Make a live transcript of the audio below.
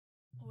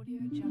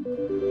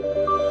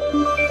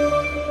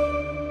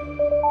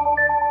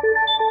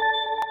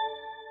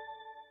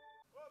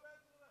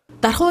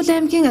Дарханы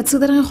аймгийн Азэг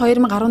даргын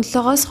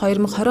 2017-оос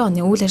 2020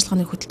 оны үйл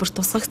ажиллагааны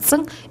хөтөлбөрт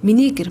тусгагдсан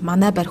миний гэр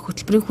манай байр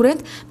хөтөлбөрийн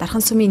хүрээнд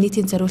Дархан сумын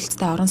нийтийн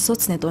зориулалттай орон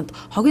сууцны дунд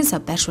хогийн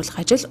сав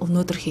байршуулах ажил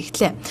өнөөдөр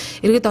хийгдлээ.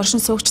 Иргэд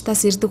оршин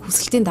суугчдаас ирдэг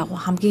хүсэлтийн дагуу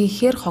хамгийн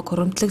ихээр хог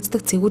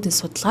хуримтлагддаг цэгүүдийн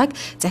судалгааг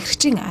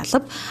захирагчийн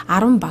алба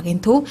 10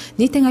 багийн төв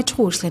нийтийн аж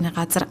ахуйн үйлчлэгээний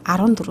газар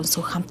 14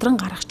 сүх хамтран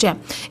гаргажээ.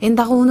 Энэ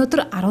дагуу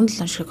өнөөдөр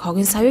 17 ширхэг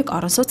хогийн савыг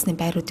орон сууцны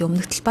байруудын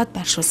өмнөх талбайд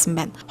байршуулсан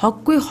байна.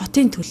 Хоггүй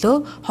хотын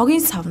төлөө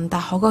хогийн савнда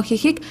хогоо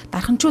хийхийг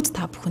дарханчууд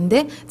та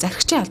бүхэндээ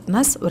захирагчийн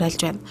албанаас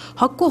уриалж байна.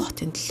 Хоггүй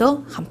хотын төлөө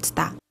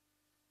хамтдаа.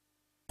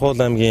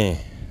 Дархан аймгийн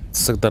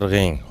Засаг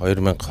даргын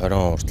 2020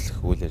 он хүртэлх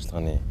үйл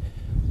ажиллагааны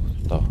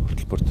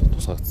хөтөлбөрт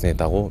тусгагдсны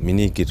дагуу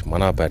миний гэр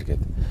манай байр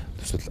гэдэг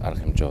төсөл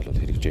арга хэмжээ бол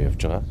хэрэгжиж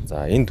явж байгаа.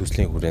 За энэ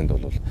төслийн хүрээнд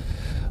бол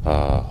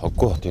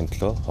Хоггүй хотын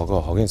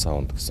төлөө хогийн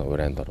савнд гэсэн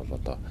урайндаар бол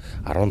одоо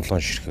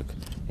 17 ширхэг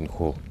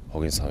энэхүү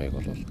хогийн савыг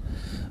бол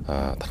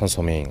Дархан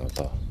сумын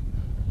одоо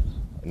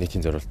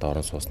нийтийн зориулалттай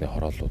орон сууцны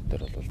хорооллууд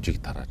дээр бол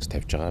жиг тарааж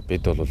тавьж байгаа.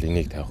 Бид бол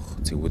энийг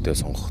тавих цэгүүдээ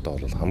сонгохдоо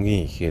бол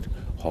хамгийн ихээр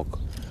хог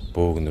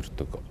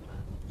бөөгнөрдөг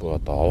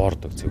одоо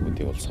овоордог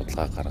цэгүүдийг бол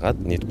судалгаа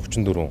гаргаад нийт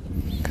 34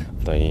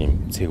 одоо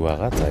ийм цэг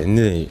байгаа. За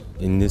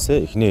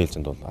энээсээ эхний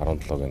ээлжинд бол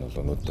 17-г нь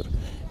бол өнөөдөр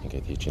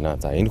ингээд хийж байна.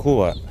 За энэхүү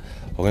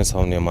хогийн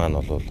савны маань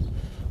бол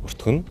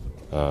өртгөн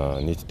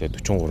нийтдээ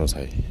 43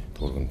 сая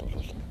төгрөгөнд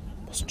бол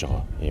босч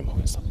байгаа ийм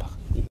хогийн сав байна.